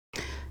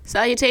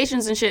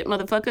Salutations and shit,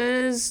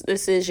 motherfuckers.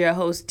 This is your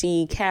host,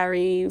 D.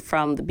 Carey,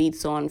 from the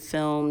Beats on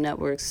Film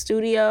Network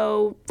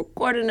studio,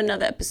 recording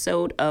another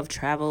episode of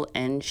Travel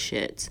and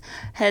Shit.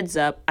 Heads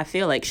up, I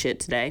feel like shit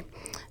today,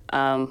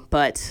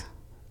 but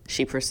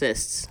she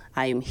persists.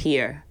 I am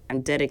here.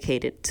 I'm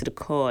dedicated to the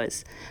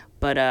cause.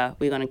 But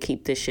we're going to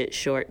keep this shit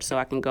short so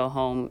I can go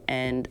home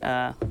and,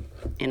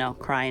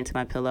 cry into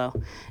my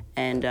pillow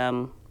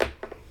and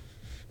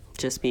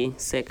just be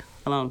sick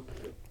alone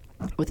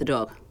with the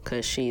dog,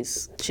 because she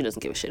doesn't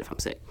give a shit if I'm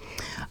sick.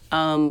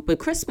 With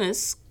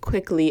Christmas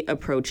quickly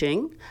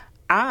approaching,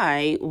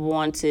 I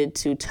wanted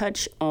to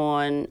touch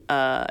on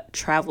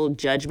travel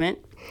judgment.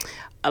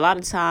 A lot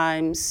of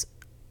times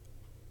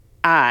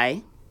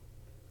I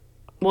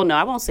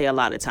won't say a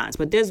lot of times,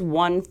 but there's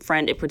one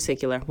friend in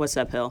particular, what's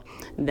up, Hill,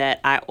 that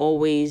I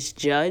always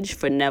judge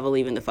for never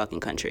leaving the fucking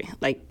country.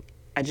 Like,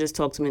 I just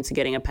talked him into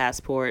getting a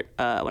passport,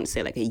 I want to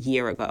say like a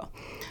year ago.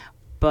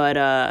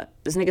 But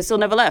this nigga still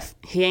never left.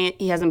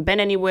 He hasn't been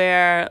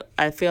anywhere.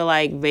 I feel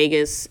like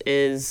Vegas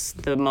is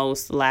the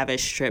most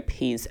lavish trip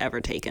he's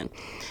ever taken.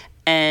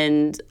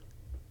 And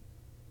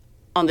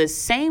on the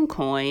same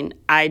coin,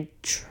 I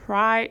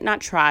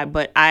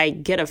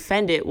get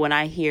offended when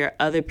I hear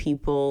other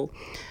people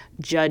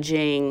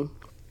judging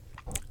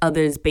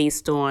others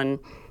based on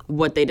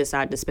what they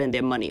decide to spend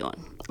their money on.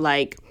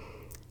 Like,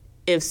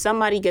 if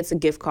somebody gets a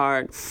gift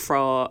card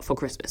for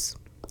Christmas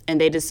and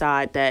they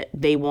decide that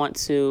they want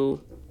to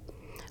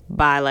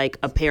buy like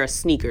a pair of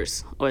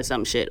sneakers or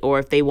some shit, or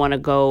if they want to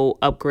go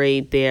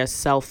upgrade their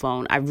cell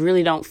phone, I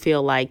really don't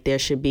feel like there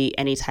should be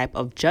any type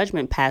of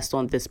judgment passed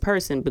on this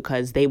person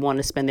because they want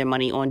to spend their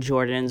money on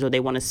Jordans or they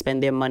want to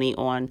spend their money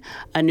on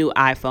a new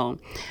iPhone.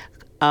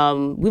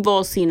 We've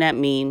all seen that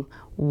meme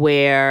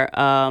where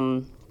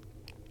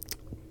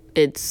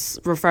it's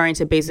referring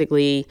to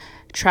basically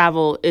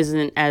travel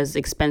isn't as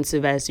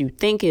expensive as you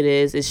think it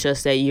is. It's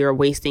just that you're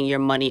wasting your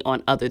money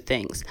on other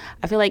things.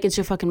 I feel like it's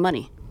your fucking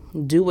money.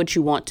 Do what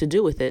you want to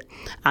do with it.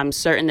 I'm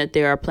certain that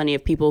there are plenty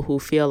of people who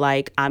feel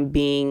like I'm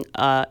being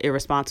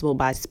irresponsible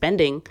by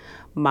spending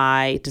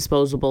my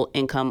disposable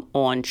income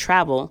on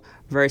travel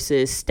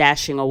versus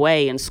stashing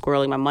away and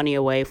squirreling my money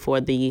away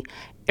for the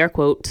air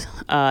quote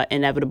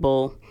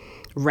inevitable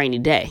rainy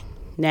day.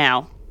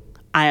 Now,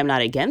 I am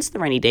not against the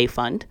rainy day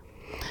fund.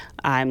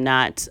 I'm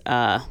not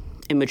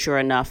immature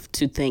enough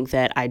to think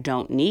that I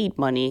don't need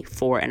money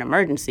for an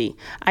emergency.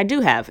 I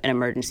do have an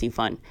emergency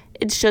fund.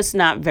 It's just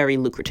not very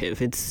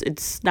lucrative.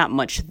 It's not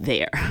much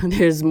there.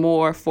 There's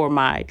more for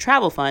my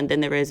travel fund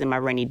than there is in my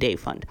rainy day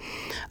fund.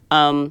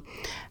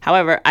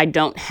 However, I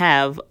don't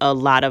have a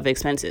lot of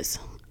expenses.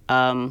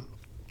 And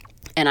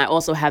I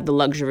also have the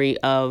luxury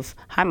of,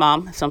 hi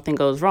mom, if something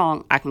goes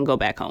wrong, I can go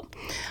back home.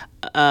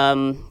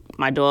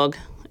 My dog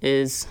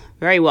is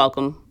very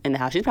welcome in the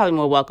house. She's probably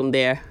more welcome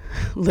there,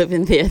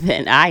 living there,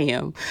 than I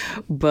am.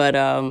 But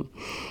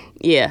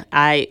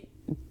I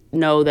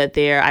know that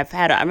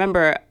I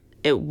remember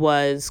it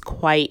was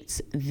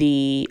quite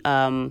the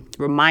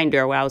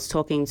reminder when I was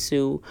talking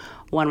to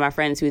one of my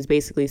friends who was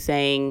basically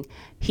saying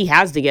he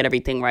has to get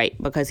everything right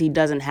because he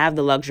doesn't have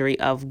the luxury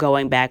of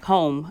going back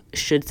home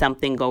should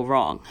something go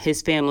wrong.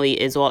 His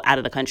family is all out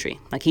of the country.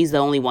 Like, he's the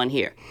only one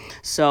here.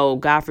 So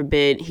God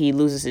forbid he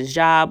loses his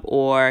job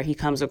or he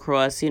comes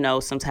across,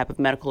 some type of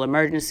medical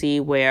emergency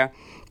where,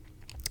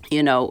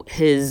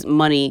 his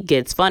money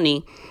gets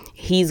funny.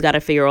 He's got to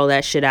figure all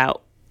that shit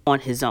out on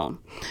his own.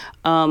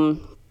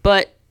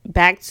 But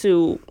back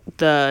to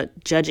the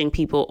judging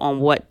people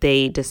on what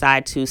they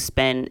decide to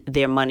spend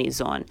their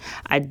monies on.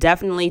 I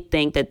definitely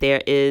think that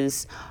there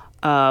is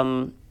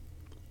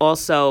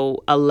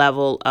also a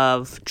level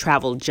of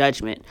travel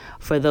judgment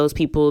for those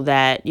people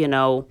that,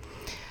 how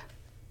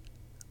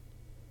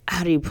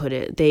do you put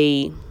it?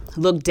 They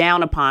look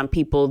down upon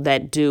people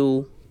that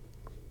do,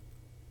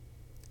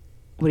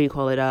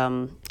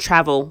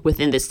 travel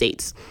within the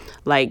states.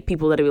 Like,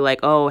 people that will be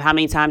like, oh, how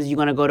many times are you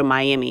going to go to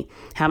Miami?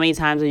 How many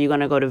times are you going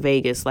to go to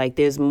Vegas? Like,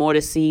 there's more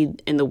to see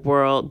in the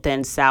world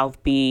than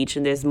South Beach.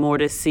 And there's more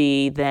to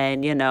see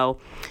than,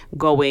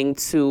 going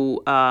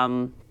to,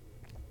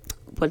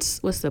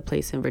 what's the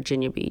place in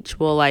Virginia Beach?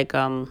 Well, like,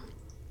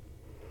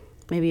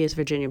 maybe it's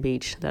Virginia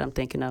Beach that I'm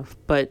thinking of.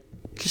 But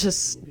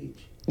just,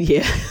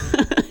 yeah,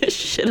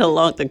 shit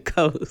along the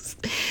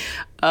coast.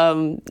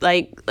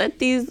 Let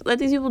these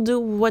people do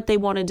what they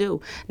want to do.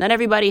 Not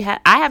everybody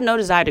I have no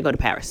desire to go to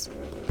Paris,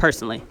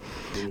 personally.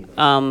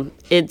 I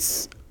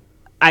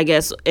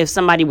guess if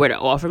somebody were to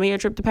offer me a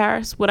trip to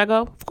Paris, would I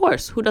go? Of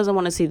course. Who doesn't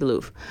want to see the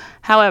Louvre?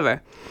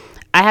 However,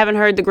 I haven't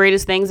heard the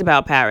greatest things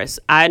about Paris.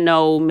 I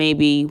know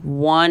maybe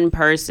one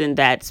person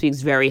that speaks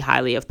very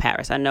highly of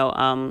Paris. I know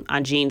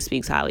Anjean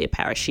speaks highly of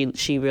Paris.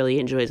 She really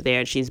enjoys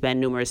there, and she's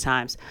been numerous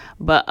times.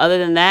 But other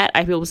than that,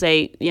 I people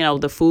say,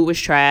 the food was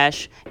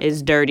trash,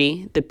 it's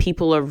dirty, the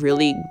people are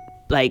really,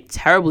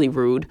 terribly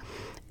rude,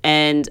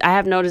 and I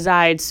have no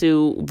desire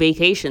to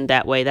vacation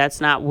that way.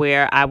 That's not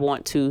where I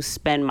want to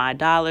spend my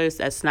dollars.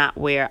 That's not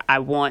where I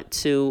want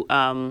to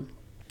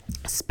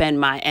spend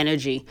my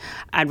energy.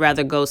 I'd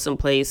rather go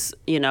someplace,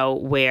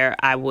 where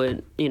I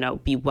would,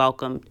 be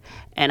welcomed.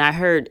 And I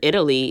heard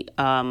Italy,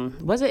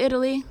 was it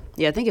Italy?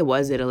 Yeah, I think it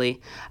was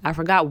Italy. I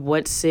forgot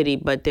what city,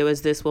 but there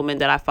was this woman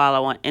that I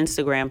follow on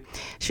Instagram.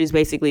 She's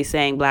basically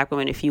saying, Black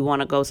women, if you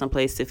want to go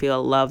someplace to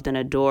feel loved and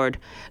adored,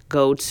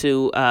 go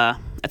to, I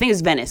think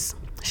it's Venice.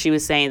 She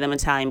was saying them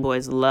Italian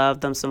boys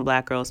love them some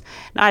Black girls.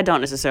 Now, I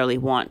don't necessarily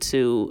want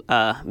to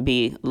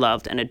be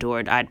loved and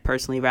adored. I'd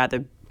personally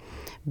rather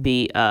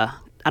be, I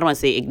don't want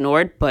to say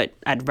ignored, but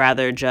I'd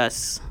rather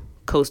just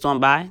coast on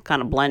by,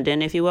 kind of blend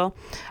in, if you will.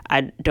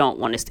 I don't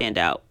want to stand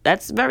out.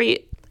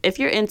 If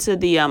you're into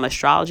the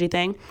astrology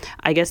thing,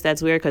 I guess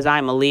that's weird because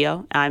I'm a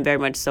Leo. I'm very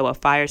much so a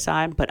fire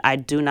sign, but I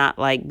do not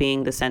like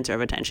being the center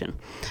of attention.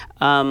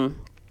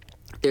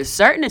 There's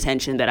certain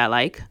attention that I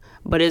like,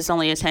 but it's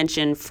only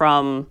attention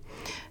from,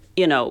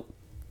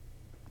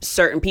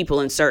 certain people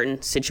in certain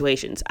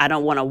situations. I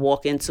don't want to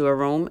walk into a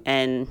room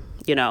and,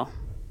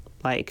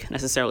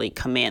 necessarily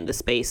command the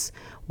space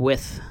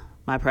with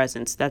my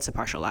presence. That's a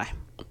partial lie.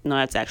 No,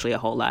 that's actually a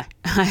whole lie.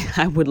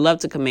 I would love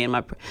to command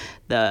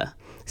the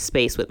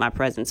space with my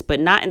presence, but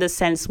not in the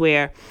sense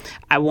where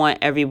I want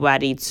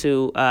everybody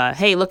to,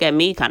 hey, look at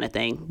me kind of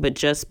thing, but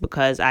just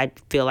because I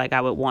feel like I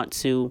would want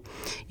to,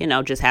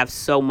 just have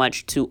so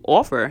much to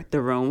offer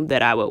the room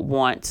that I would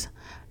want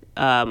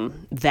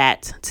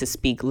that to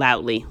speak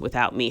loudly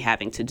without me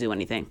having to do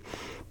anything.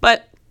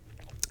 But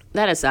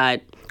that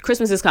aside,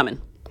 Christmas is coming.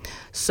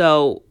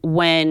 So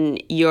when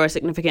your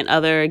significant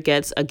other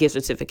gets a gift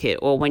certificate,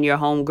 or when your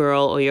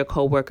homegirl or your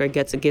coworker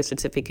gets a gift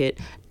certificate,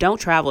 don't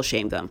travel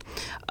shame them.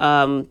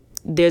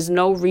 There's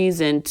no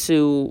reason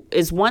to.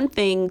 It's one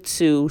thing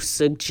to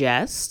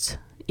suggest,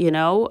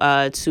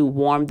 to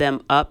warm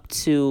them up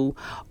to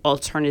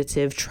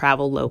alternative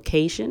travel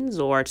locations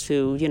or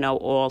to,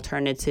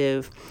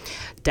 alternative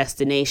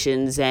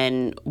destinations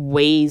and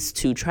ways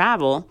to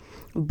travel.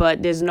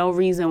 But there's no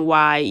reason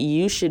why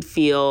you should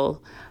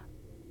feel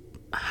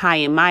high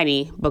and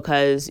mighty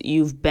because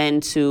you've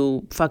been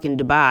to fucking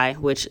Dubai,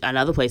 which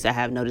another place I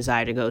have no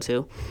desire to go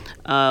to.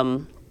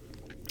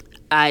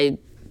 I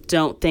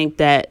don't think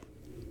that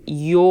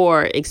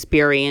your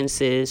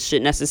experiences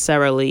should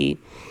necessarily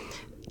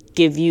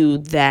give you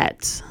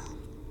that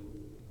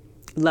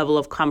level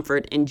of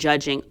comfort in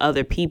judging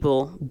other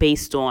people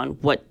based on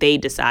what they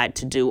decide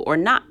to do or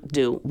not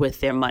do with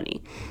their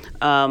money.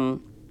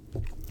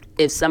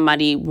 If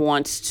somebody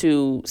wants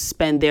to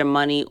spend their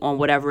money on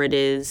whatever it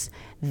is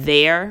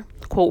their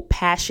quote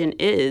passion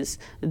is,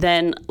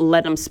 then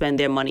let them spend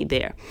their money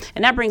there.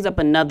 And that brings up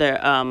another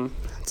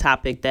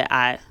topic that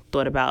I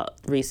thought about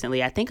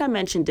recently. I think I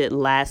mentioned it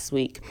last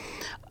week.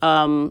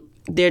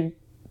 Their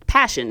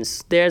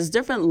passions. There's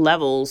different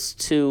levels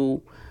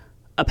to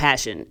a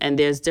passion, and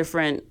there's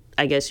different,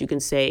 I guess you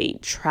can say,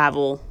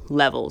 travel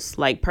levels.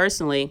 Like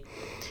personally,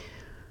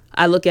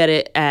 I look at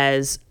it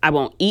as I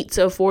won't eat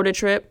to afford a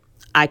trip.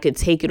 I could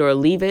take it or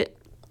leave it.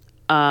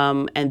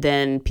 And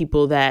then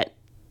people that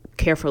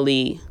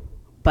carefully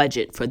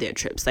budget for their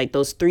trips, like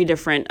those three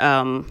different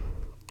I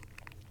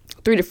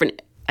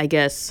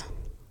guess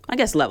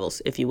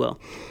levels, if you will.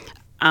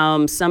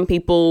 Some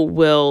people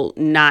will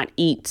not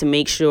eat to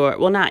make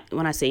sure, not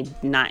when I say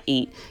not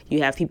eat,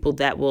 you have people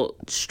that will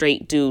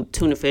straight do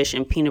tuna fish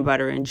and peanut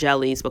butter and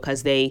jellies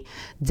because they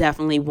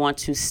definitely want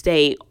to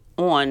stay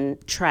on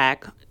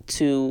track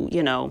to,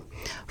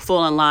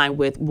 fall in line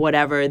with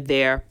whatever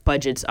their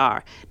budgets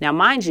are. Now,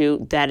 mind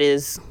you, that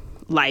is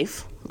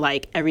life,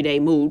 like everyday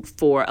mood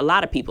for a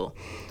lot of people.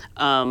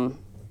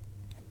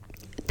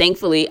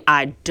 Thankfully,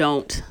 I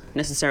don't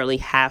necessarily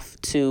have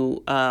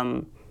to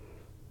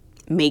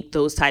make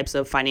those types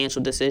of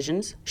financial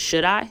decisions.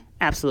 Should I?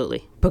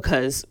 Absolutely.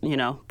 Because,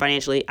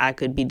 financially, I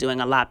could be doing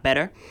a lot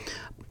better.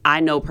 I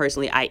know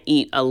personally I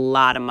eat a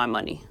lot of my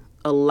money.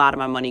 A lot of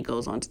my money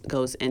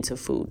goes into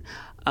food.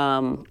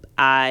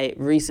 I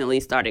recently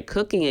started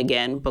cooking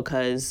again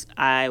because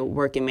I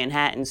work in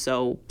Manhattan,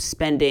 so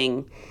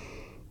spending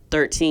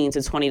 $13 to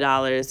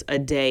 $20 a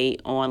day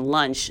on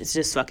lunch is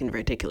just fucking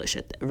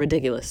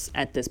ridiculous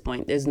at this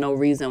point. There's no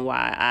reason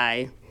why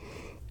I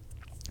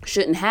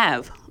shouldn't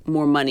have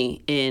more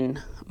money in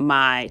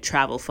my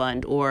travel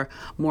fund or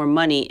more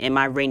money in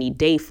my rainy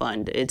day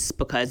fund. It's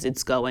because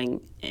it's going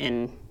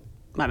in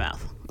my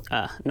mouth.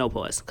 No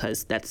pause,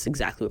 because that's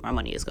exactly where my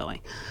money is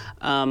going.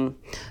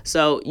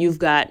 So you've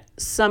got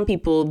some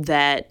people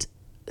that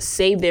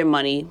save their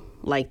money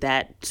like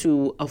that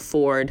to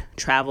afford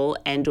travel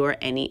and or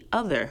any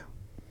other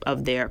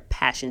of their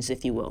passions,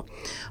 if you will.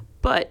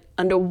 But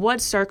under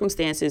what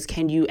circumstances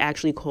can you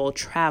actually call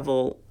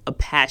travel a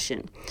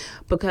passion?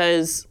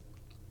 Because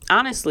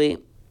honestly,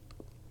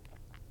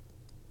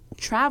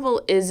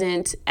 travel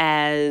isn't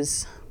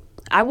as,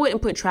 I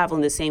wouldn't put travel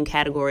in the same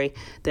category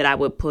that I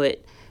would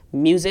put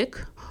music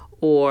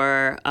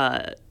or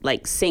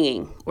like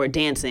singing or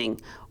dancing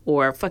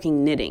or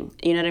fucking knitting.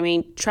 You know what I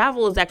mean?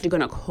 Travel is actually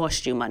going to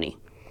cost you money.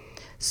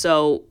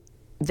 So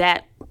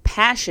that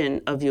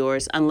passion of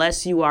yours,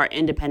 unless you are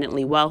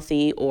independently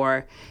wealthy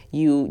or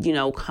you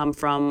come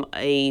from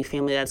a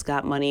family that's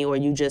got money, or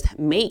you just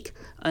make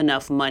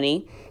enough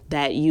money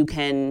that you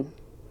can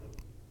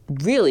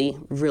really,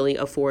 really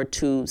afford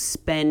to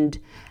spend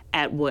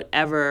at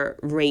whatever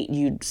rate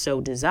you so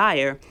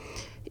desire,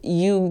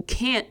 you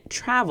can't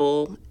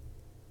travel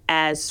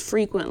as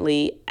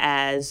frequently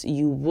as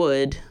you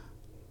would,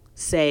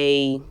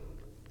 say,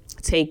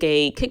 take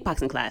a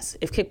kickboxing class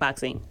if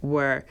kickboxing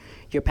were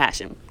your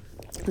passion.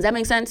 Does that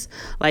make sense?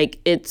 Like,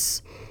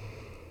 it's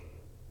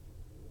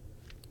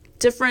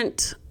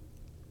different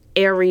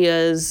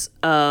areas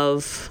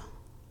of,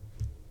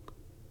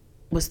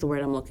 what's the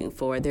word I'm looking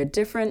for? There are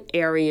different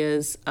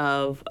areas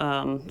of,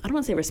 I don't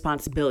want to say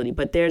responsibility,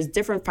 but there's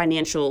different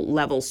financial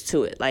levels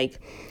to it. Like,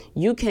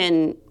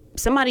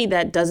 somebody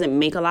that doesn't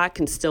make a lot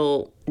can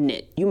still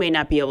knit. You may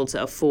not be able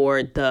to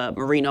afford the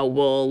merino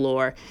wool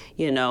or,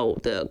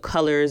 the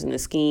colors and the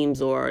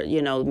schemes, or,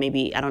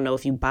 maybe, I don't know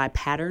if you buy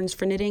patterns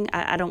for knitting.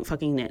 I don't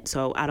fucking knit,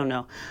 so I don't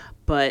know.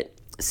 But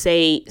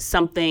say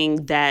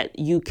something that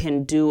you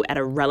can do at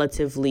a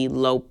relatively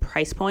low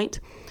price point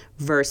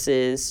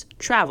versus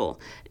travel.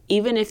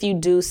 Even if you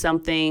do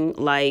something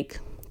like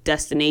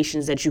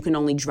destinations that you can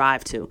only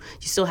drive to,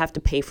 you still have to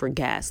pay for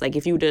gas. Like,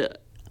 if you were to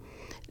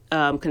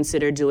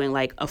consider doing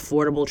like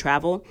affordable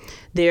travel,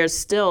 there's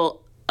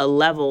still a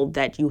level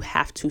that you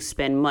have to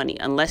spend money.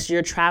 Unless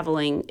your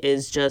traveling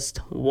is just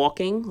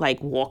walking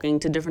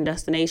to different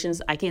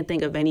destinations, I can't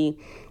think of any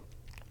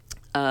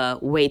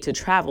way to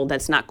travel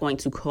that's not going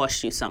to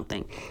cost you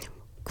something.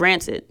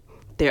 Granted,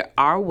 there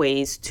are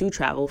ways to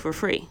travel for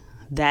free.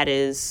 That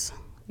is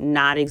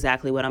not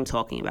exactly what I'm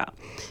talking about.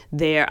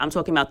 I'm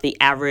talking about the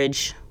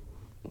average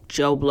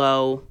Joe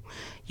Blow,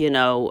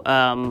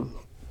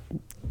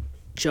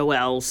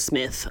 Joel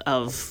Smith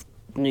of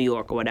New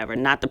York or whatever,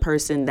 not the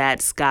person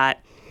that's got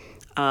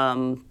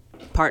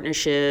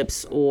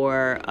partnerships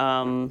or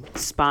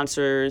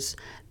sponsors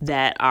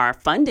that are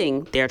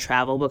funding their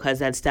travel, because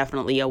that's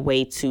definitely a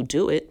way to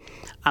do it.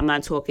 I'm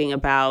not talking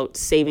about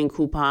saving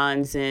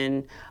coupons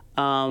and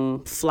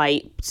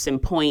flights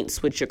and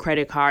points with your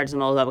credit cards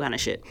and all that kind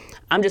of shit.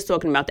 I'm just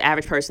talking about the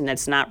average person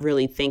that's not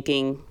really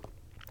thinking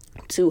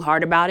too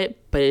hard about it,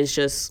 but is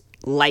just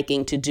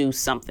liking to do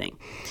something.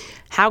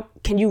 How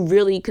can you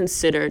really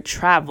consider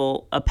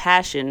travel a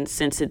passion,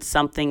 since it's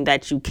something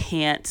that you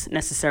can't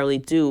necessarily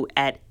do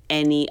at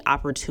any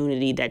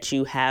opportunity that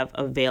you have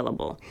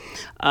available?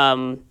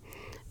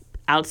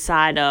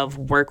 Outside of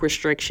work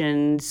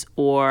restrictions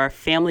or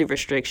family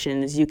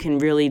restrictions, you can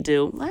really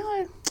do,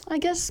 well, I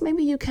guess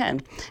maybe you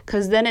can,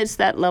 because then it's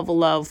that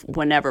level of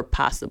whenever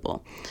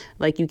possible.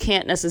 Like, you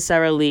can't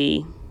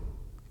necessarily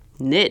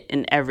knit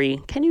in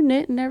every, can you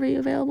knit in every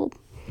available?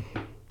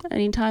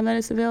 Anytime that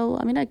it's available?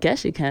 I mean, I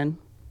guess you can.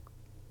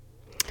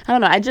 I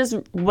don't know. I just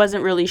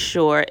wasn't really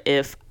sure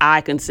if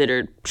I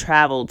considered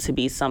travel to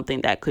be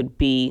something that could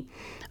be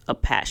a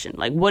passion.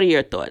 Like, what are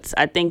your thoughts?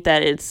 I think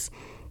that it's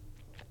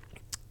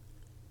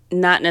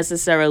not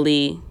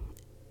necessarily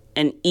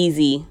an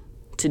easy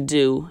to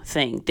do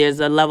thing.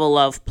 There's a level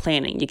of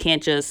planning. You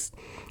can't just,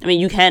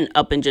 you can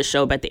up and just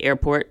show up at the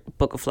airport,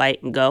 book a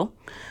flight and go,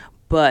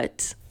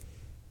 but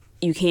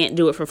you can't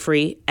do it for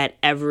free at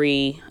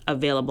every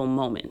available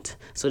moment.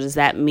 So does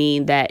that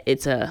mean that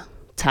it's a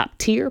top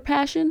tier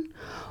passion,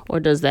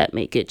 or does that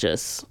make it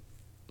just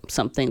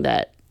something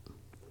that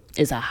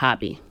is a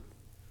hobby?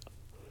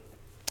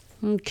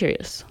 I'm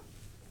curious.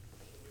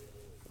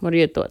 What are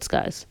your thoughts,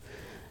 guys?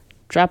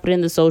 Drop it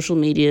in the social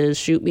medias.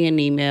 Shoot me an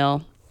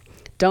email.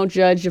 Don't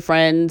judge your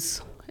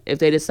friends if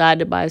they decide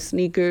to buy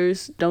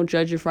sneakers. Don't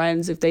judge your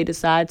friends if they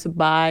decide to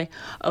buy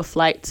a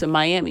flight to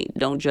Miami.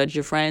 Don't judge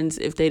your friends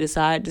if they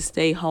decide to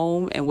stay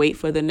home and wait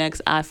for the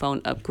next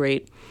iPhone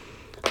upgrade.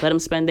 Let them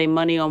spend their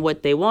money on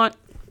what they want,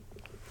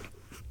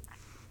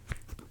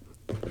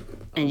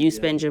 and you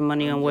spend your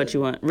money on what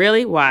you want.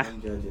 Really? Why?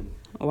 I'm judging.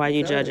 Why are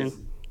you judging?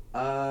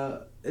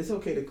 It's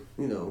okay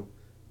to,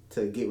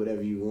 to get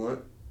whatever you want,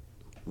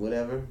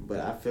 whatever, but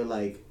I feel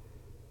like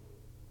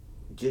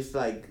just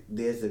like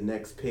there's the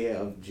next pair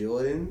of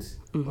Jordans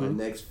or the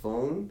next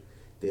phone,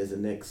 there's the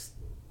next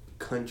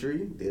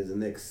country, there's the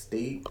next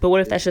state. But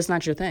what if that's just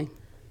not your thing?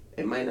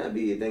 It might not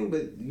be your thing,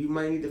 but you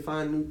might need to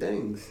find new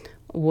things.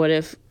 What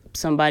if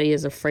somebody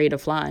is afraid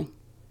of flying?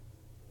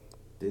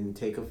 Then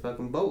take a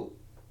fucking boat.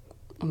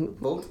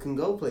 Boats can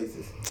go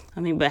places.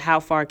 But how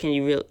far can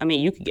you really...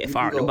 you can get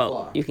far in a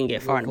boat. You can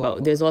get far in a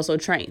boat. There's also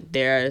train.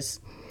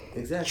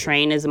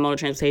 Train is a mode of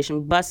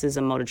transportation. Bus is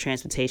a mode of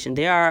transportation.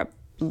 There are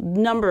a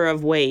number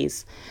of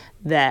ways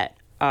that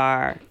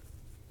are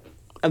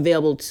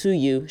available to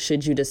you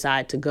should you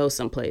decide to go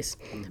someplace.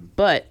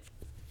 But,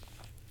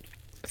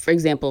 for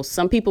example,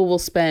 some people will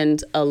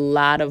spend a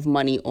lot of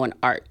money on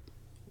art.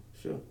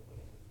 Sure.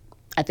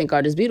 I think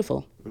art is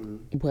beautiful.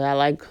 But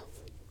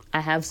I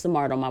have some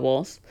art on my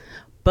walls,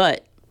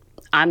 but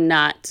I'm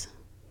not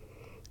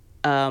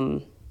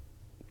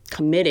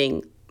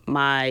committing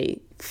my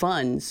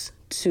funds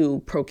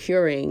to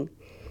procuring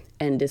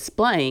and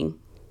displaying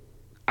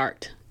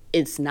art.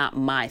 It's not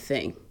my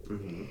thing.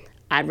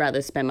 I'd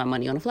rather spend my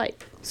money on a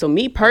flight. So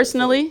me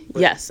personally,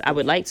 yes, I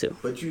would like to.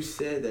 But you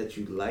said that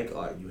you like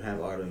art. You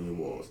have art on your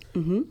walls.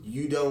 Mm-hmm.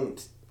 You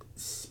don't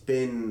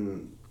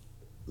spend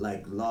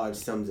like large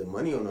sums of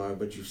money on art,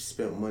 but you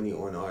spent money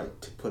on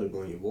art to put it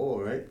on your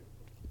wall, right?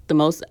 The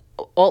most,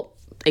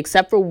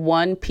 except for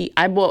one piece.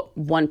 I bought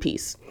one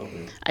piece.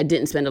 Okay. I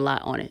didn't spend a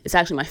lot on it. It's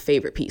actually my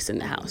favorite piece in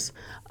the house.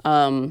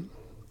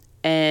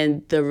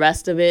 And the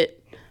rest of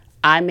it,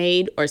 I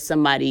made or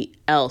somebody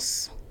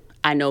else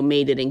I know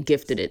made it and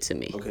gifted it to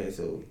me. Okay,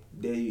 so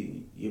there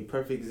your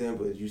perfect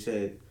example is you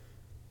said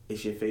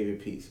it's your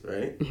favorite piece,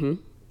 right? Mm-hmm.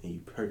 And you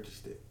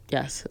purchased it.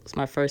 Yes, it was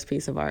my first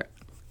piece of art.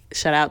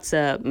 Shout out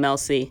to Mel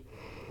C.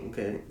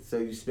 Okay, so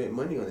you spent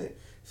money on it.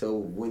 So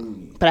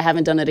when... But I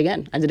haven't done it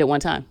again. I did it one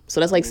time. So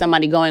that's like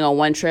somebody going on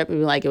one trip and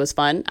be like, it was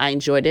fun, I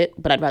enjoyed it,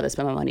 but I'd rather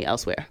spend my money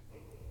elsewhere.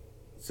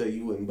 So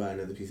you wouldn't buy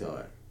another piece of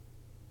art?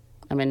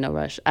 I'm in no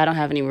rush. I don't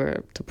have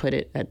anywhere to put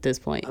it at this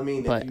point. I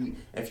mean, but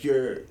if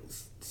your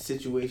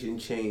situation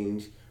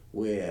changed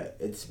where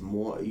it's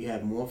more, you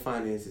have more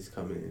finances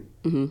coming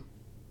in,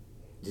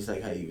 mm-hmm. just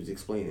like how you was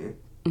explaining,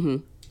 mm-hmm.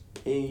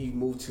 and you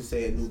move to,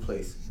 say, a new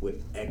place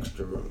with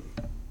extra room,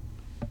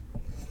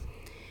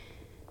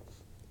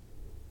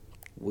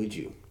 would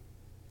you?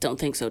 Don't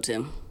think so,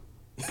 Tim.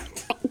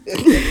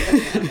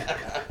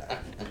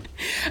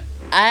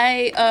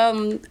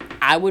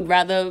 I would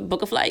rather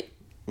book a flight.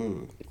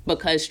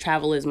 Because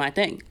travel is my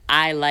thing.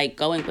 I like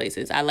going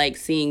places. I like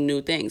seeing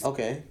new things.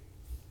 Okay.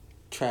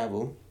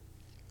 Travel.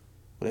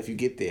 What if you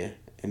get there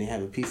and they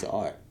have a piece of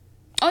art?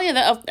 Oh,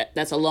 yeah,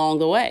 that's along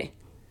the way.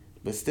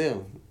 But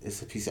still,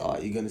 it's a piece of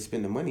art. You're going to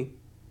spend the money.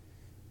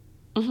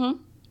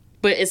 Mm-hmm.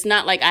 But it's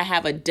not like I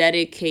have a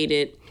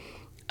dedicated,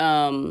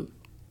 account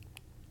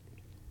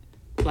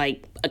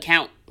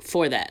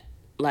for that.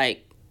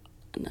 Like,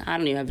 I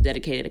don't even have a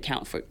dedicated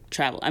account for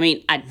travel. I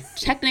mean, I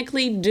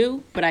technically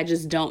do, but I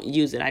just don't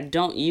use it. I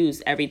don't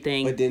use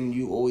everything. But then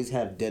you always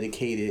have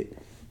dedicated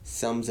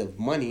sums of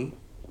money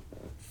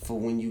for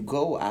when you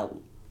go out,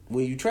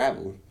 when you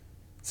travel.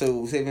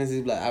 So, say for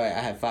instance, like, all right, I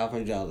have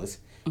 $500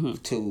 mm-hmm.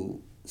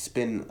 to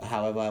spend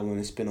however I want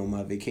to spend on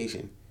my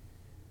vacation.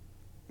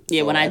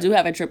 Yeah, so when I do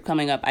have a trip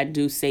coming up, I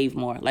do save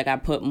more. Like, I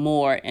put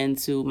more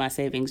into my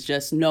savings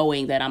just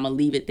knowing that I'm going to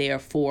leave it there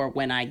for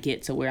when I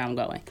get to where I'm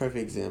going.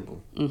 Perfect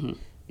example. Mm-hmm.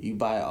 You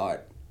buy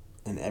art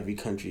in every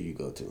country you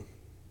go to,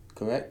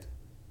 correct?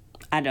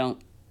 I don't.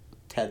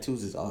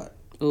 Tattoos is art.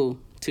 Ooh,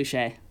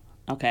 touche.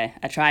 Okay,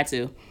 I try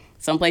to.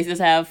 Some places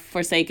have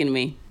forsaken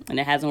me, and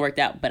it hasn't worked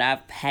out, but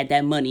I've had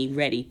that money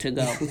ready to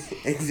go.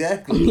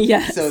 Exactly.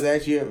 Yes. So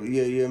that's your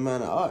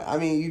amount of art. I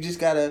mean, you just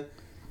gotta...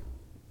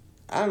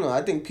 I don't know.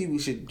 I think people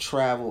should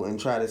travel and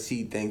try to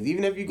see things.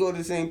 Even if you go to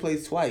the same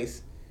place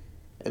twice,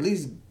 at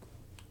least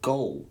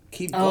go.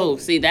 Keep going. Oh,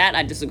 see, that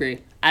I disagree.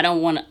 I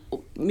don't want to...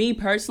 Me,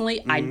 personally,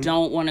 mm-hmm. I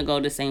don't want to go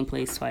to the same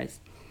place twice.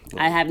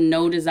 I have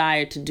no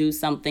desire to do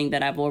something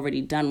that I've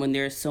already done when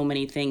there are so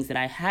many things that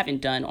I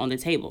haven't done on the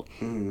table.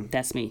 Mm-hmm.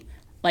 That's me.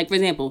 Like, for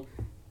example,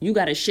 you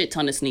got a shit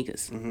ton of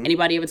sneakers. Mm-hmm.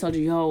 Anybody ever told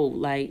you, yo,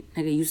 like,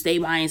 nigga, you stay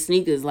buying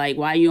sneakers. Like,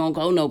 why you don't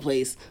go no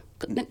place?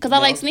 Because I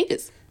like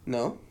sneakers.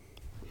 No.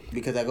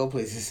 Because I go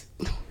places.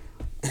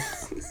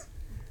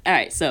 All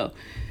right, so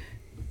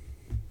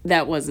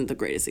that wasn't the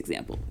greatest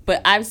example.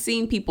 But I've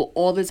seen people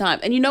all the time.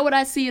 And you know what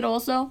I see it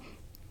also?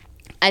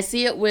 I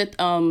see it with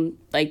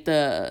like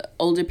the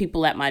older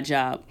people at my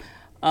job,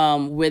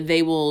 where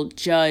they will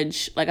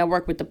judge, like I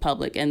work with the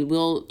public, and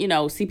we'll,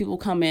 see people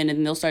come in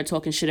and they'll start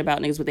talking shit about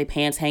niggas with their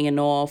pants hanging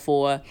off,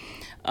 or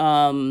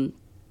that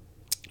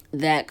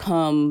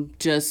come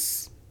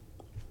just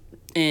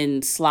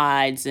in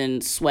slides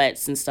and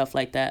sweats and stuff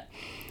like that.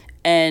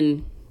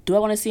 And do I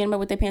want to see anybody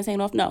with their pants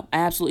hanging off? No, I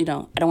absolutely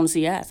don't. I don't want to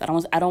see your ass. I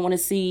don't want to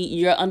see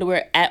your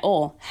underwear at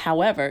all.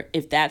 However,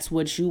 if that's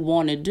what you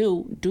want to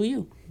do, do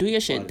you. Do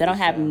your shit. That don't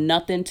have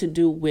nothing to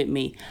do with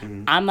me.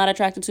 Mm-hmm. I'm not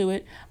attracted to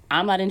it.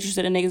 I'm not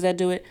interested in niggas that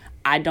do it.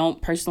 I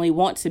don't personally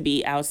want to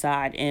be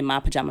outside in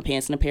my pajama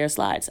pants and a pair of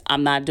slides.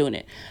 I'm not doing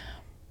it.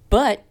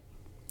 But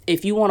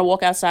if you want to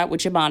walk outside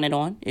with your bonnet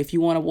on, if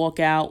you want to walk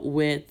out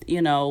with,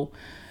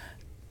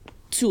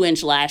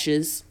 2-inch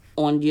lashes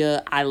on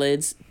your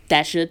eyelids,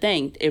 that's your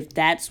thing. If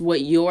that's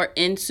what you're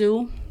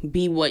into,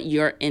 be what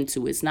you're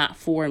into. It's not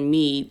for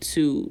me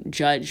to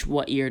judge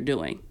what you're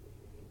doing.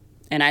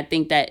 And I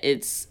think that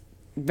it's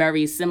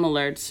very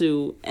similar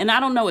to, and I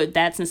don't know if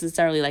that's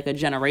necessarily like a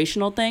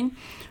generational thing,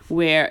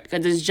 where,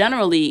 because it's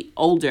generally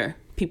older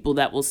people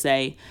that will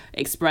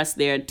express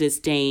their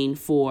disdain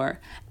for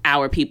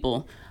our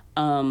people,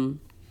 and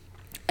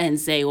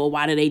say, well,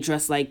 why do they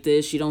dress like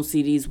this? You don't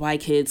see these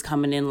white kids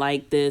coming in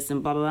like this,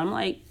 and blah, blah, blah. I'm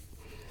like,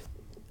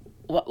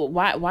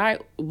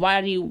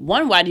 why do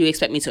you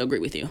expect me to agree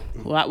with you?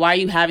 Why are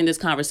you having this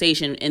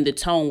conversation in the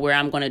tone where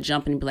I'm going to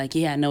jump and be like,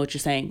 yeah, I know what you're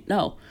saying?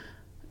 No,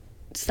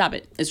 stop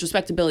it. It's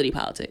respectability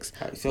politics.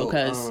 Right, so,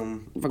 because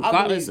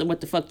regardless of what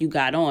the fuck you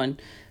got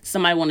on,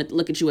 somebody want to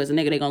look at you as a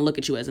nigga, they're going to look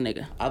at you as a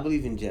nigga. I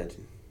believe in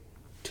judging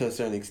to a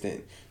certain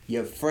extent.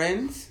 Your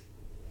friends,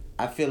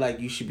 I feel like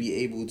you should be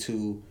able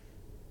to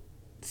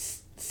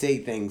say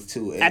things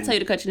too. I tell you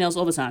to cut your nails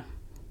all the time.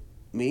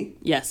 Me?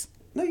 Yes.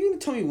 No, you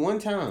didn't tell me one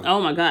time.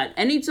 Oh my God!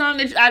 Anytime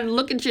that I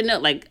look at your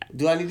nail, like.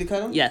 Do I need to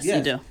cut them? Yes,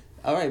 you do.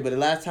 All right, but the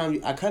last time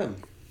I cut them,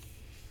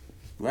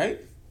 right?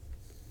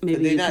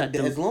 Maybe they're you not cut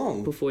them as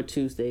long before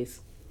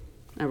Tuesdays.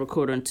 I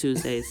record on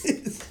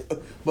Tuesdays.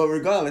 But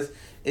regardless,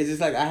 it's just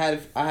like I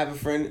have a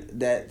friend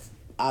that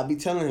I'll be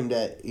telling him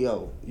that,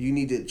 yo, you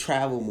need to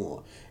travel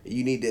more.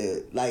 You need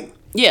to, like...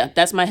 Yeah,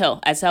 that's my Hill.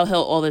 I tell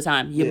Hill all the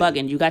time. You're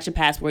bugging. You got your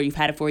passport. You've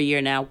had it for a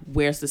year now.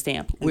 Where's the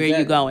stamp? Where are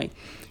you going?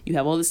 You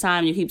have all this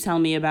time. You keep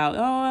telling me about,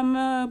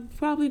 I'm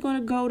probably going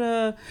to go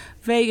to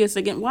Vegas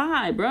again.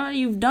 Why, bro?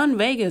 You've done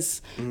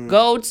Vegas.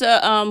 Go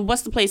to,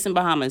 what's the place in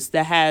Bahamas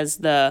that has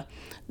the...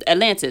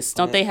 Atlantis.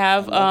 Don't they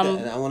have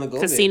I wanna go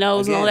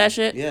casinos and all that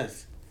shit?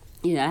 Yes.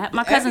 Yeah,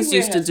 my cousins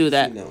used to do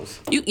that. Casinos.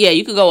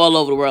 You could go all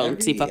over the world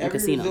and see fucking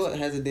casinos. Every resort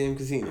has a damn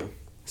casino.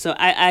 So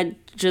I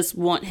just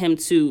want him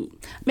to...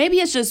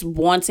 Maybe it's just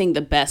wanting the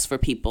best for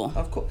people.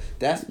 Of course.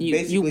 That's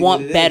you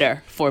want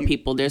better for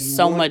people. There's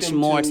so much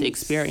more to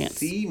experience.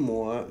 See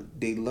more.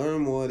 They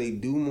learn more. They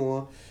do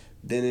more.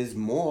 Then there's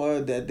more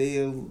that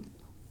they'll...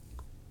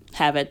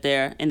 have it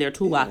there in their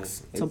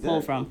toolbox to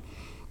pull from.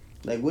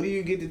 Like, what do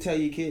you get to tell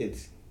your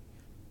kids?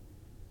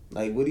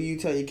 Like, what do you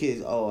tell your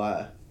kids? Oh,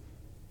 I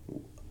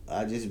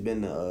just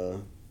been, you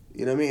know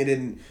what I mean? And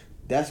then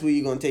that's where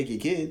you're going to take your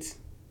kids.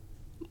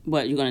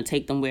 What, you're going to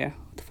take them where?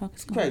 What the fuck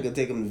is going on? You're probably going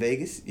to take them to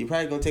Vegas. You're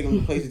probably going to take them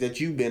to places that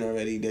you've been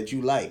already, that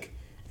you like.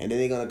 And then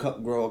they're going to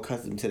grow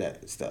accustomed to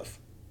that stuff.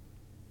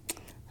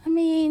 I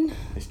mean...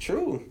 It's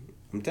true.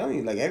 I'm telling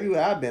you, like,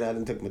 everywhere I've been, I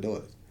done took my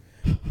daughters.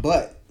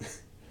 But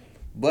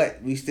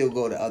we still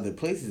go to other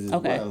places as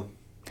well.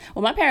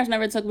 Well, my parents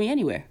never took me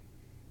anywhere.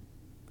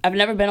 I've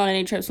never been on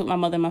any trips with my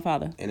mother and my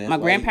father. And my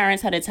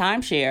grandparents had a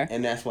timeshare.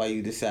 And that's why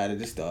you decided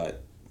to start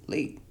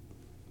late.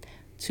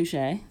 Touche.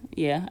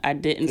 Yeah, I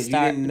didn't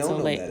start until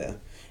late. Better.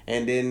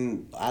 And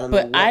then, I don't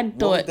know. But I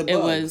thought it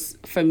was,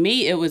 for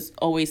me, it was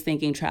always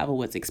thinking travel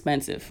was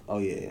expensive. Oh,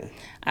 yeah.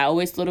 I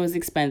always thought it was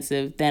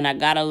expensive. Then I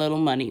got a little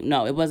money.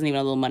 No, it wasn't even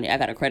a little money. I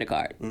got a credit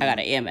card. I got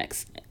an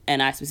Amex.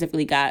 And I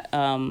specifically got...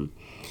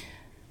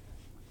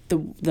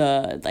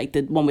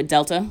 the one with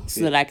Delta so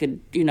that I could,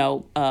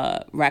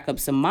 rack up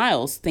some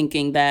miles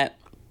thinking that,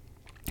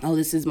 oh,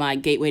 this is my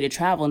gateway to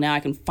travel. Now I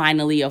can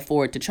finally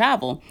afford to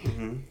travel.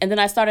 Mm-hmm. And then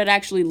I started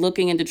actually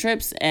looking into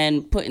trips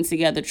and putting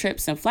together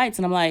trips and flights.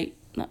 And I'm like,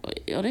 no,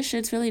 this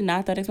shit's really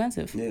not that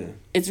expensive. Yeah.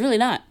 It's really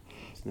not.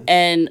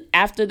 And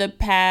after the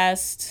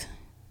past,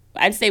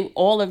 I'd say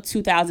all of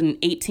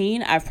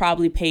 2018, I've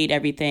probably paid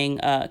everything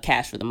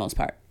cash for the most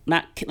part.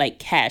 Not like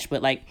cash,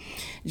 but like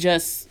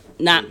just...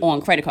 not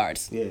on credit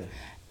cards. Yeah.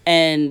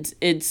 And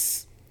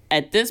it's,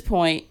 at this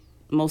point,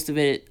 most of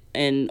it,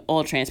 in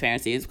all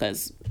transparency, is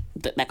because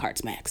that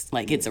card's maxed.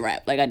 Like, it's a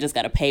wrap. Like, I just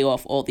got to pay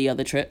off all the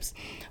other trips.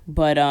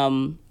 But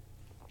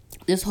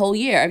this whole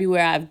year,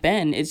 everywhere I've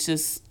been, it's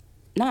just,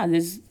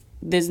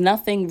 there's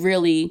nothing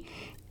really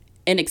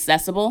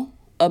inaccessible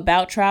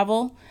about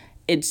travel.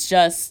 It's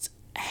just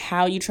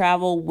how you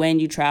travel,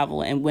 when you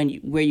travel, and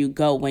where you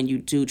go when you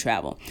do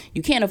travel.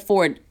 You can't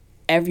afford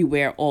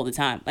everywhere all the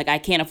time. Like, I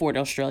can't afford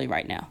Australia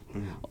right now.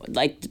 Mm-hmm.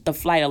 Like, the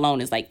flight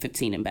alone is like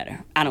 15 and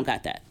better. I don't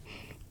got that.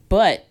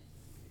 But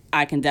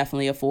I can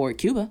definitely afford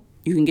Cuba.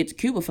 You can get to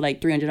Cuba for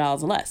like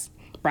 $300 or less.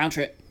 Round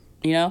trip,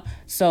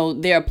 So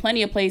there are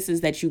plenty of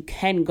places that you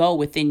can go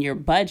within your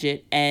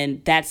budget,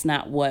 and that's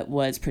not what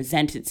was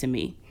presented to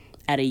me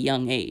at a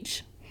young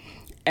age.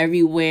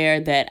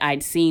 Everywhere that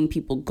I'd seen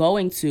people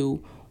going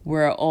to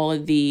were all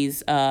of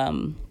these,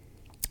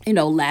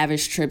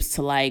 lavish trips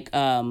to like,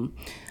 to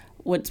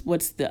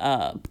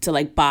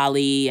like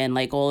Bali and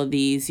like all of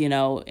these,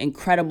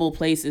 incredible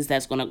places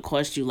that's going to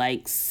cost you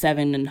like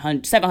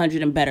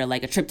 $700 and better,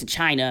 like a trip to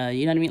China,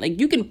 you know what I mean? Like,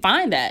 you can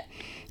find that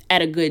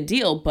at a good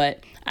deal,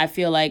 but I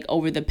feel like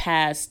over the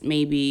past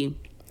maybe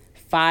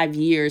 5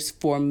 years,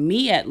 for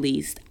me at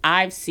least,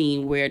 I've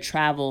seen where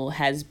travel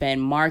has been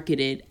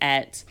marketed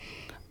at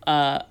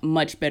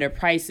much better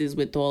prices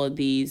with all of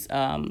these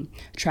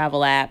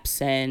travel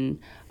apps and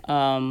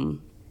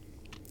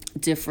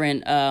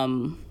different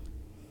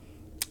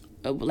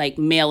like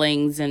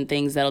mailings and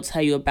things that'll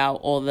tell you about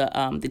all the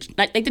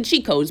the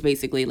cheat codes,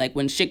 basically, like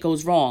when shit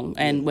goes wrong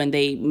and when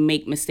they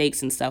make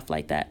mistakes and stuff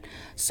like that.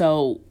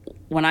 So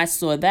when I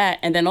saw that,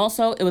 and then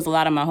also it was a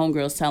lot of my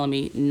homegirls telling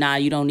me, nah,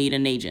 you don't need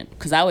an agent,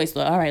 because I always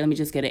thought, all right, let me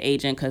just get an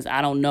agent because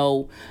I don't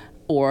know,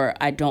 or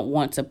I don't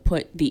want to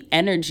put the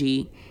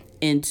energy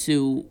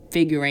into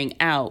figuring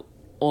out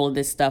all of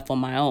this stuff on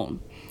my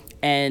own.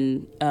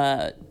 And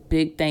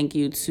big thank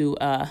you to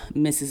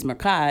Mrs.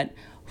 Mercad,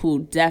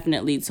 who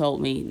definitely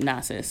told me, nah,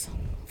 sis,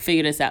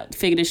 figure this out.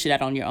 Figure this shit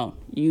out on your own.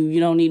 You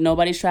don't need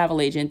nobody's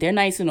travel agent. They're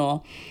nice and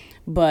all,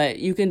 but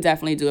you can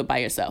definitely do it by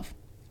yourself.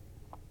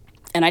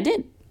 And I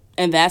did.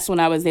 And that's when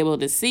I was able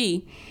to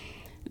see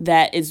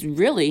that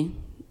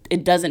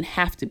it doesn't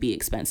have to be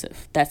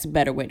expensive. That's a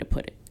better way to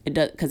put it. It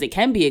does, because it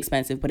can be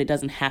expensive, but it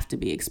doesn't have to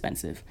be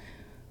expensive.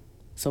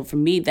 So for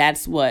me,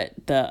 that's what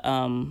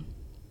the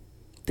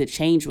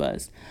change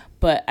was.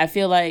 But I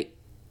feel like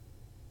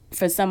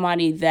for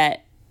somebody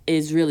that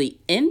is really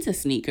into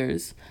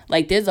sneakers,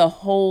 like there's a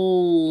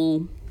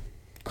whole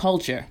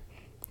culture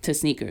to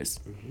sneakers.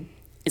 Mm-hmm.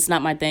 It's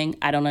not my thing.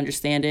 I don't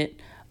understand it.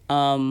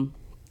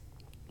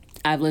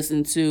 I've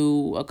listened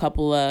to a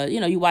couple of,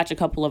 you watch a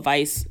couple of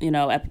Vice,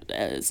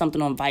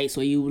 something on Vice,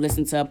 or you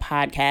listen to a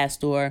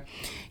podcast, or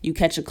you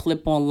catch a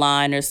clip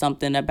online or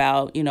something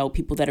about,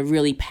 people that are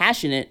really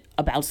passionate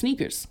about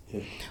sneakers,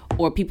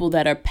 or people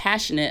that are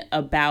passionate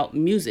about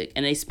music,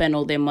 and they spend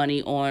all their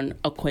money on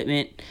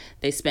equipment.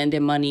 They spend their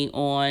money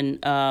on,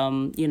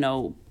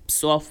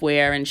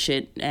 software and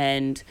shit,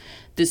 and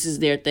this is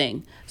their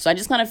thing. So I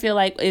just kind of feel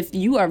like if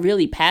you are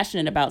really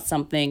passionate about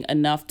something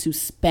enough to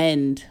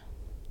spend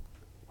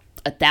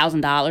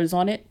 $1,000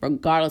 on it,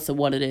 regardless of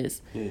what it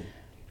is,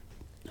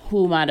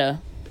 who am I to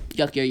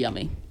yuck your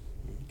yummy?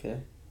 Okay.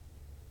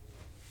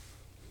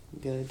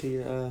 Get into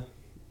your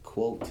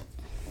quote.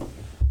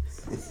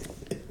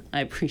 I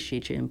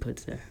appreciate your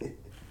inputs there.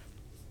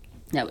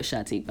 That was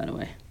Shatik, by the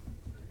way.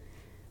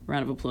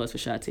 Round of applause for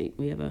Shatik.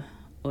 We have a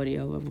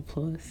audio of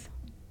applause.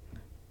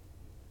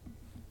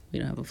 We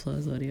don't have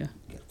applause audio.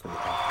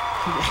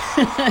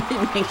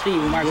 Make sure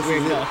you mark where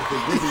it goes.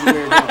 This is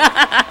where it goes.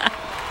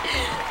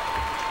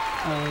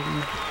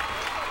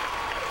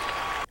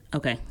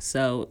 Okay,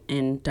 so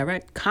in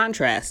direct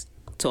contrast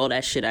to all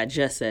that shit I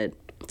just said,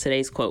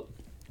 today's quote: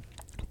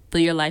 "Fill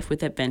your life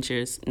with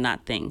adventures,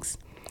 not things.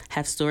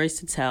 Have stories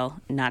to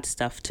tell, not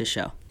stuff to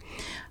show."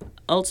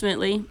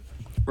 Ultimately,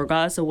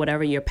 regardless of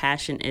whatever your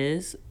passion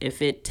is,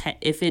 if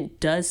it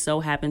does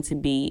so happen to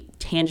be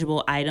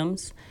tangible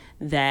items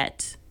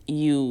that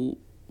you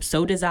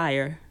so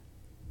desire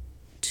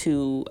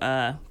to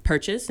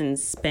purchase and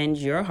spend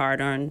your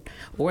hard-earned,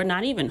 or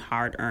not even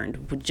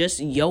hard-earned, but just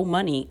your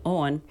money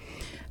on,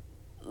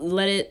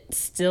 let it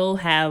still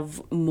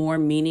have more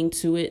meaning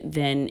to it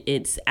than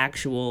its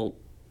actual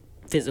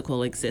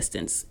physical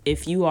existence.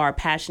 If you are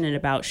passionate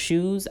about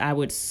shoes, I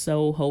would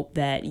so hope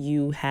that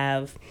you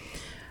have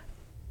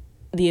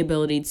the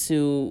ability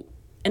to,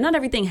 and not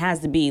everything has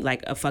to be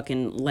like a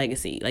fucking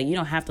legacy. Like, you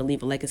don't have to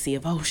leave a legacy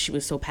of, oh, she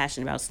was so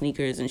passionate about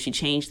sneakers and she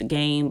changed the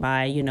game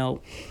by,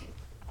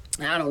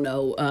 I don't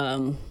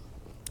know,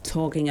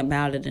 talking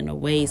about it in a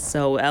way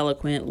so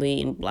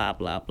eloquently and blah,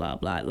 blah, blah,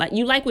 blah. Like,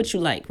 you like what you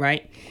like,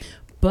 right?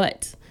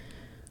 But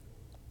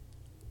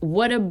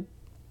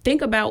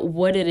think about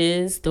what it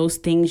is those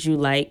things you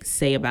like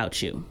say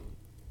about you,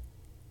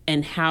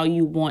 and how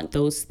you want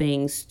those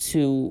things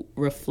to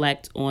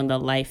reflect on the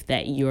life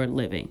that you're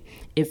living.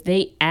 If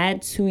they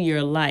add to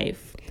your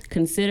life,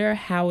 consider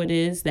how it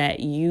is that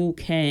you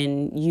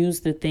can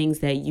use the things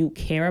that you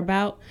care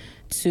about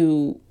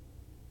to,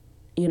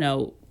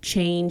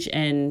 change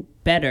and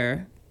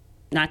better,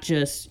 not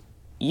just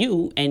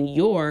you and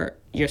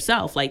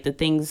yourself, like the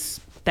things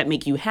that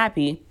make you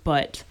happy,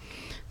 but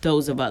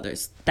those of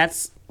others.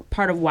 That's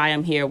part of why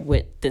I'm here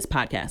with this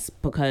podcast,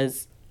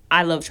 because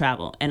I love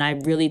travel, and I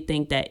really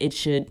think that it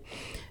should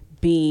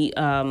be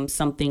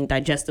something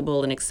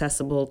digestible and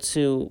accessible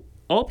to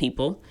all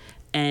people.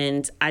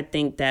 And I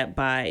think that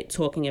by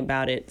talking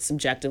about it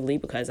subjectively,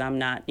 because I'm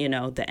not,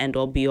 the end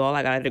all be all,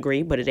 I got a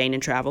degree, but it ain't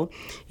in travel.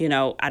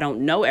 I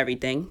don't know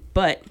everything,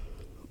 but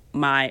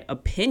my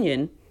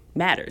opinion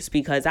matters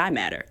because I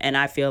matter. And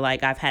I feel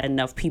like I've had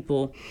enough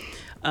people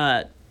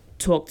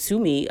talk to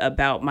me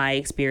about my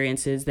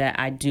experiences that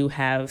I do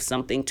have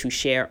something to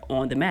share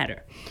on the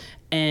matter.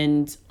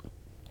 And,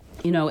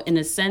 in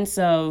a sense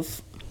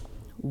of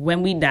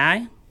when we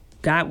die,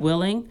 God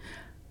willing,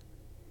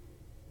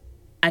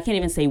 I can't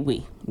even say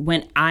we.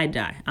 When I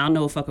die, I don't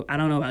know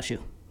about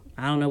you.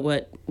 I don't know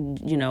what,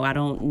 I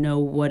don't know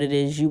what it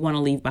is you want to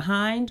leave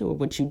behind or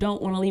what you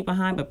don't want to leave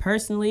behind. But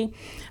personally,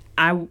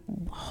 I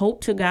hope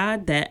to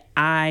God that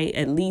I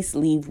at least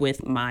leave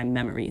with my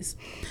memories.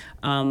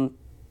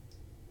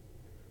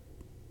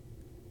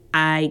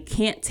 I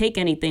can't take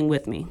anything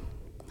with me,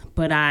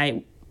 but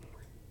I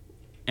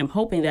am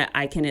hoping that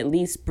I can at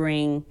least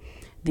bring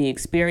the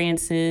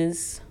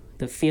experiences,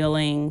 the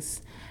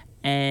feelings,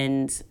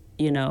 and,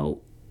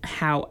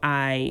 how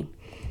I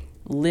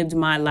lived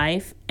my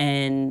life.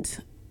 And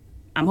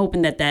I'm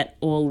hoping that that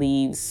all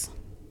leaves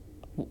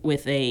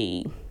with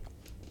a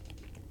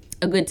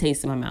good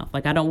taste in my mouth.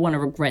 Like, I don't want to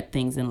regret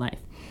things in life.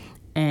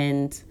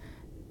 And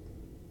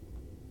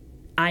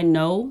I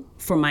know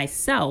for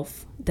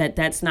myself that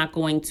that's not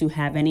going to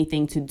have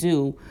anything to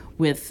do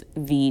with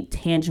the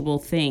tangible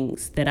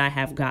things that I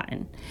have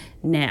gotten.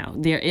 Now,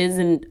 there is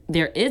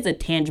a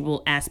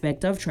tangible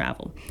aspect of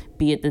travel,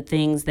 be it the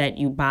things that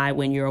you buy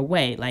when you're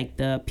away, like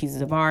the pieces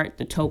of art,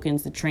 the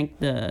tokens, the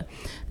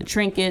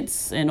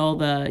trinkets, and all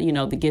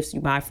the, the gifts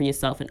you buy for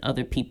yourself and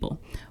other people.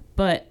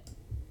 But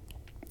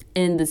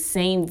in the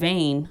same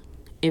vein,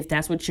 if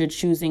that's what you're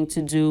choosing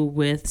to do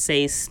with,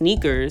 say,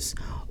 sneakers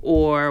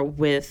or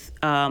with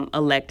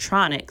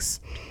electronics,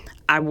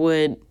 I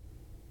would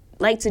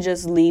like to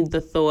just leave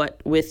the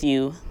thought with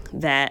you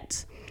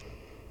that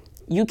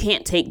you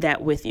can't take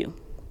that with you.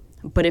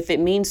 But if it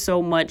means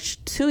so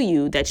much to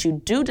you that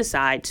you do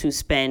decide to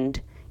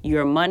spend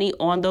your money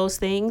on those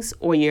things,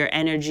 or your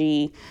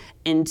energy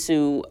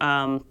into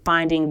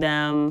finding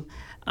them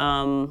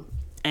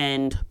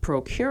and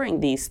procuring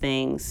these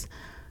things,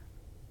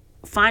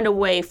 find a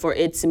way for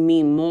it to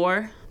mean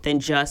more than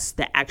just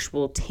the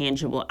actual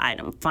tangible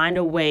item. Find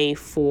a way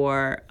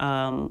for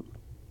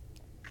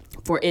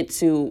it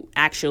to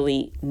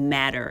actually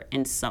matter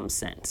in some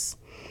sense.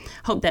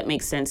 Hope that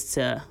makes sense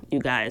to you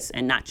guys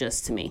and not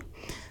just to me.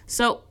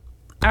 So,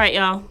 all right,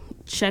 y'all.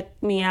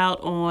 Check me out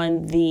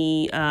on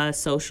the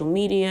social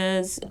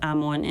medias.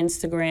 I'm on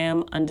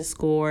Instagram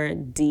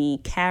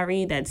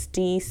 _DCarrie. That's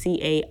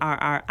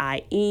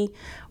DCARRIE.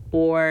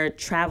 Or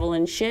Travel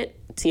and Shit,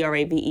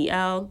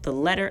 TRAVEL, the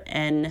letter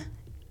N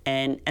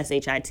and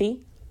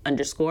SHIT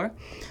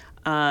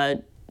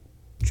 _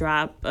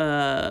 drop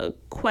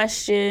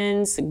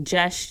questions,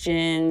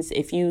 suggestions.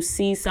 If you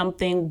see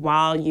something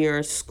while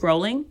you're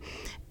scrolling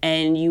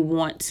and you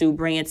want to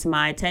bring it to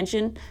my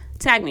attention,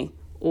 tag me.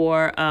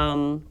 Or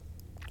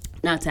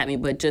not tag me,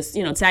 but just,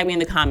 tag me in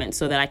the comments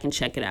so that I can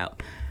check it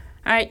out.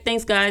 All right,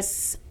 thanks,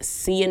 guys.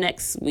 See you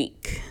next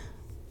week.